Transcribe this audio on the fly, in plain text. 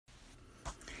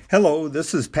Hello,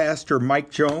 this is Pastor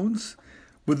Mike Jones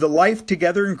with the Life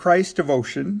Together in Christ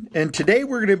devotion, and today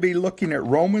we're going to be looking at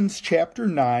Romans chapter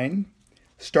 9,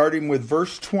 starting with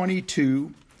verse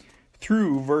 22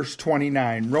 through verse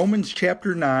 29. Romans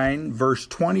chapter 9, verse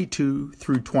 22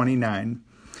 through 29.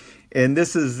 And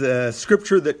this is a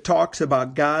scripture that talks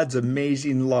about God's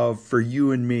amazing love for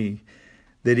you and me,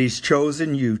 that He's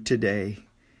chosen you today,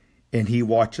 and He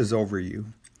watches over you.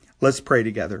 Let's pray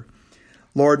together.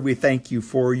 Lord, we thank you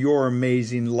for your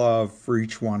amazing love for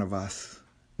each one of us,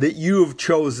 that you have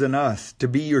chosen us to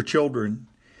be your children,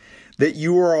 that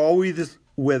you are always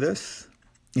with us,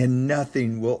 and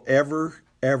nothing will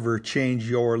ever change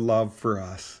your love for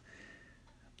us.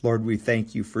 Lord, we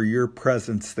thank you for your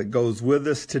presence that goes with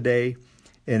us today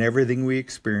in everything we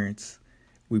experience.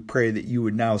 We pray that you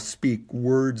would now speak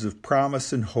words of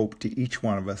promise and hope to each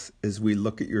one of us as we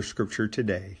look at your scripture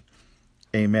today.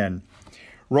 Amen.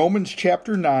 Romans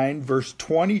chapter 9, verse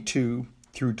 22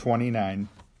 through 29.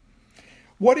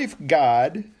 What if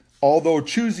God, although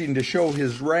choosing to show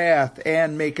his wrath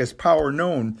and make his power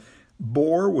known,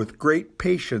 bore with great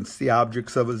patience the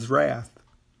objects of his wrath,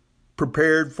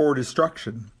 prepared for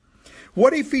destruction?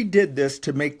 What if he did this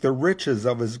to make the riches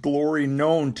of his glory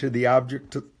known to the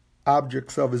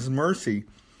objects of his mercy,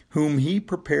 whom he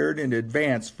prepared in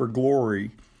advance for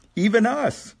glory, even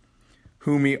us,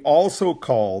 whom he also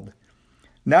called,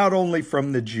 not only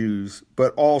from the Jews,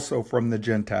 but also from the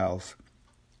Gentiles?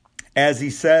 As he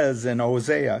says in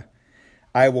Hosea,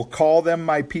 I will call them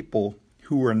my people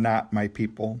who are not my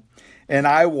people, and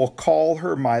I will call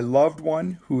her my loved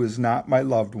one who is not my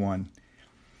loved one.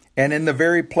 And in the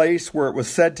very place where it was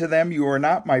said to them, you are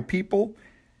not my people,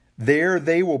 there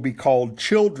they will be called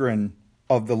children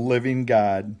of the living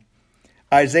God.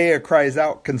 Isaiah cries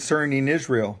out concerning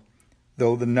Israel,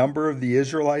 though the number of the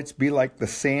Israelites be like the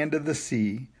sand of the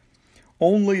sea,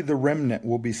 only the remnant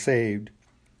will be saved.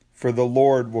 For the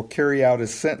Lord will carry out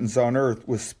his sentence on earth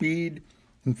with speed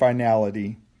and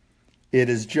finality. It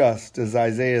is just as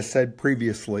Isaiah said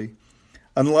previously,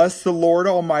 unless the Lord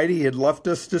Almighty had left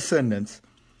us descendants,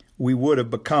 we would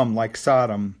have become like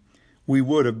Sodom. We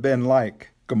would have been like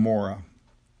Gomorrah.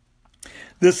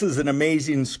 This is an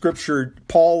amazing scripture.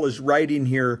 Paul is writing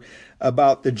here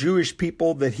about the Jewish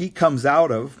people that he comes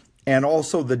out of, and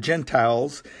also the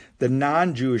Gentiles, the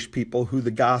non-Jewish people who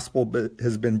the gospel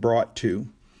has been brought to.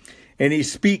 And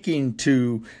he's speaking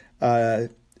to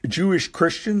Jewish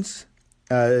Christians,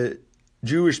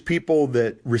 Jewish people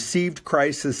that received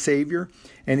Christ as Savior.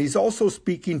 And he's also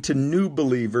speaking to new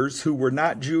believers who were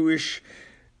not Jewish,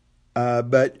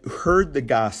 but heard the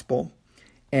gospel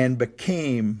and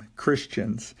became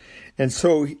Christians. And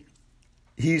so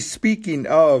he's speaking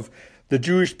of the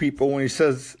Jewish people when he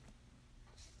says,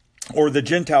 or the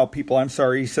Gentile people,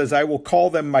 he says, I will call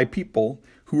them my people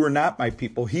who are not my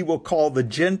people. He will call the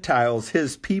Gentiles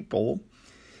his people,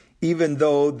 even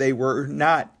though they were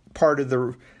not part of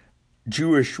the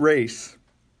Jewish race.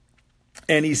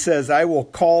 And he says, I will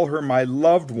call her my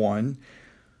loved one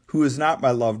who is not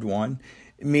my loved one,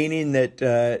 meaning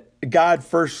that God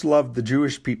first loved the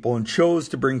Jewish people and chose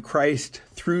to bring Christ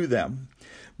through them.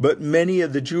 But many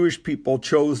of the Jewish people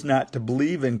chose not to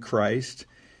believe in Christ,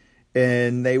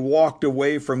 and they walked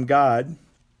away from God.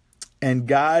 And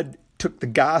God took the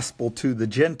gospel to the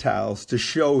Gentiles to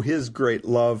show his great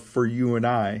love for you and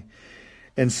I.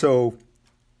 And so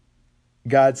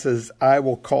God says, I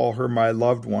will call her my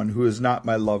loved one who is not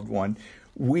my loved one.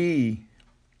 We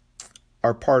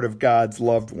are part of God's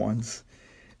loved ones.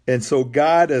 And so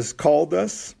God has called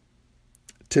us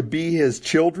to be his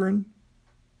children.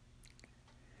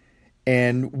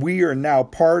 And we are now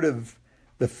part of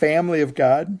the family of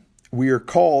God. We are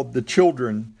called the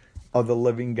children of the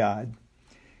living God.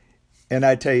 And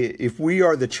I tell you, if we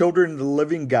are the children of the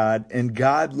living God and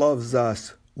God loves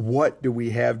us, what do we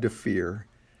have to fear?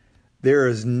 There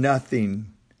is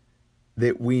nothing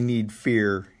that we need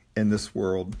fear in this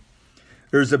world.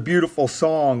 There's a beautiful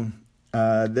song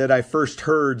that I first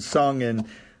heard sung in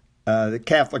the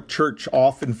Catholic Church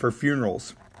often for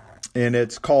funerals. And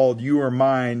it's called, You Are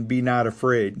Mine, Be Not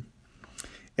Afraid.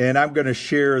 And I'm going to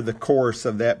share the chorus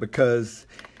of that because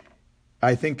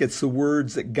I think it's the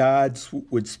words that God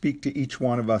would speak to each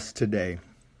one of us today.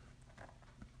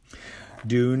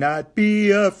 Do not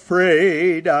be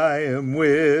afraid, I am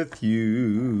with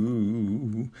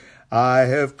you. I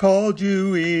have called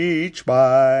you each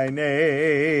by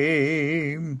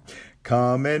name.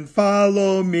 Come and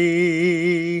follow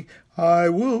me, I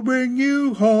will bring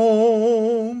you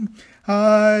home.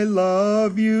 I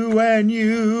love you and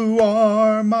you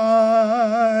are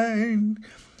mine.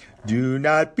 Do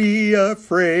not be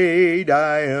afraid,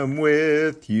 I am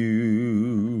with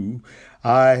you.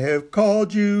 I have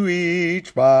called you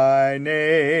each by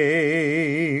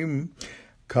name.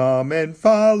 Come and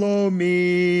follow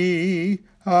me,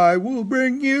 I will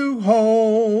bring you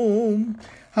home.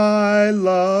 I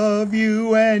love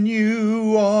you and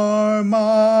you are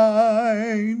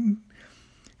mine.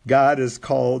 God has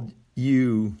called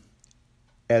you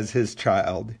as his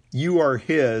child. You are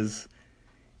his,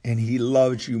 and he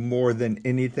loves you more than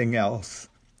anything else.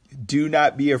 Do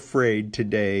not be afraid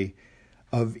today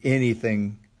of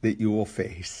anything that you will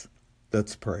face.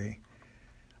 Let's pray.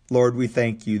 Lord, we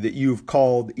thank you that you've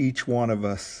called each one of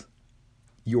us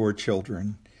your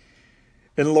children.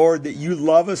 And Lord, that you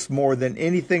love us more than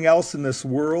anything else in this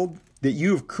world, that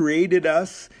you have created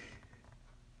us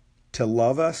to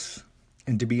love us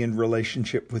and to be in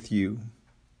relationship with you.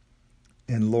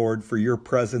 And Lord, for your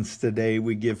presence today,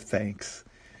 we give thanks.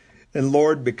 And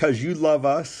Lord, because you love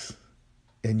us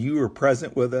and you are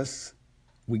present with us,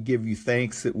 we give you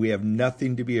thanks that we have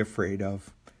nothing to be afraid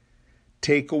of.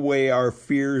 Take away our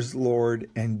fears, Lord,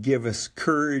 and give us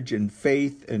courage and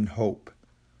faith and hope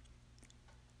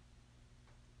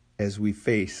as we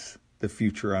face the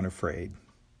future unafraid.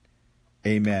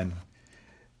 Amen.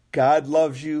 God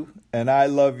loves you, and I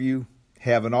love you.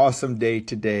 Have an awesome day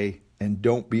today, and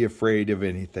don't be afraid of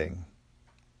anything.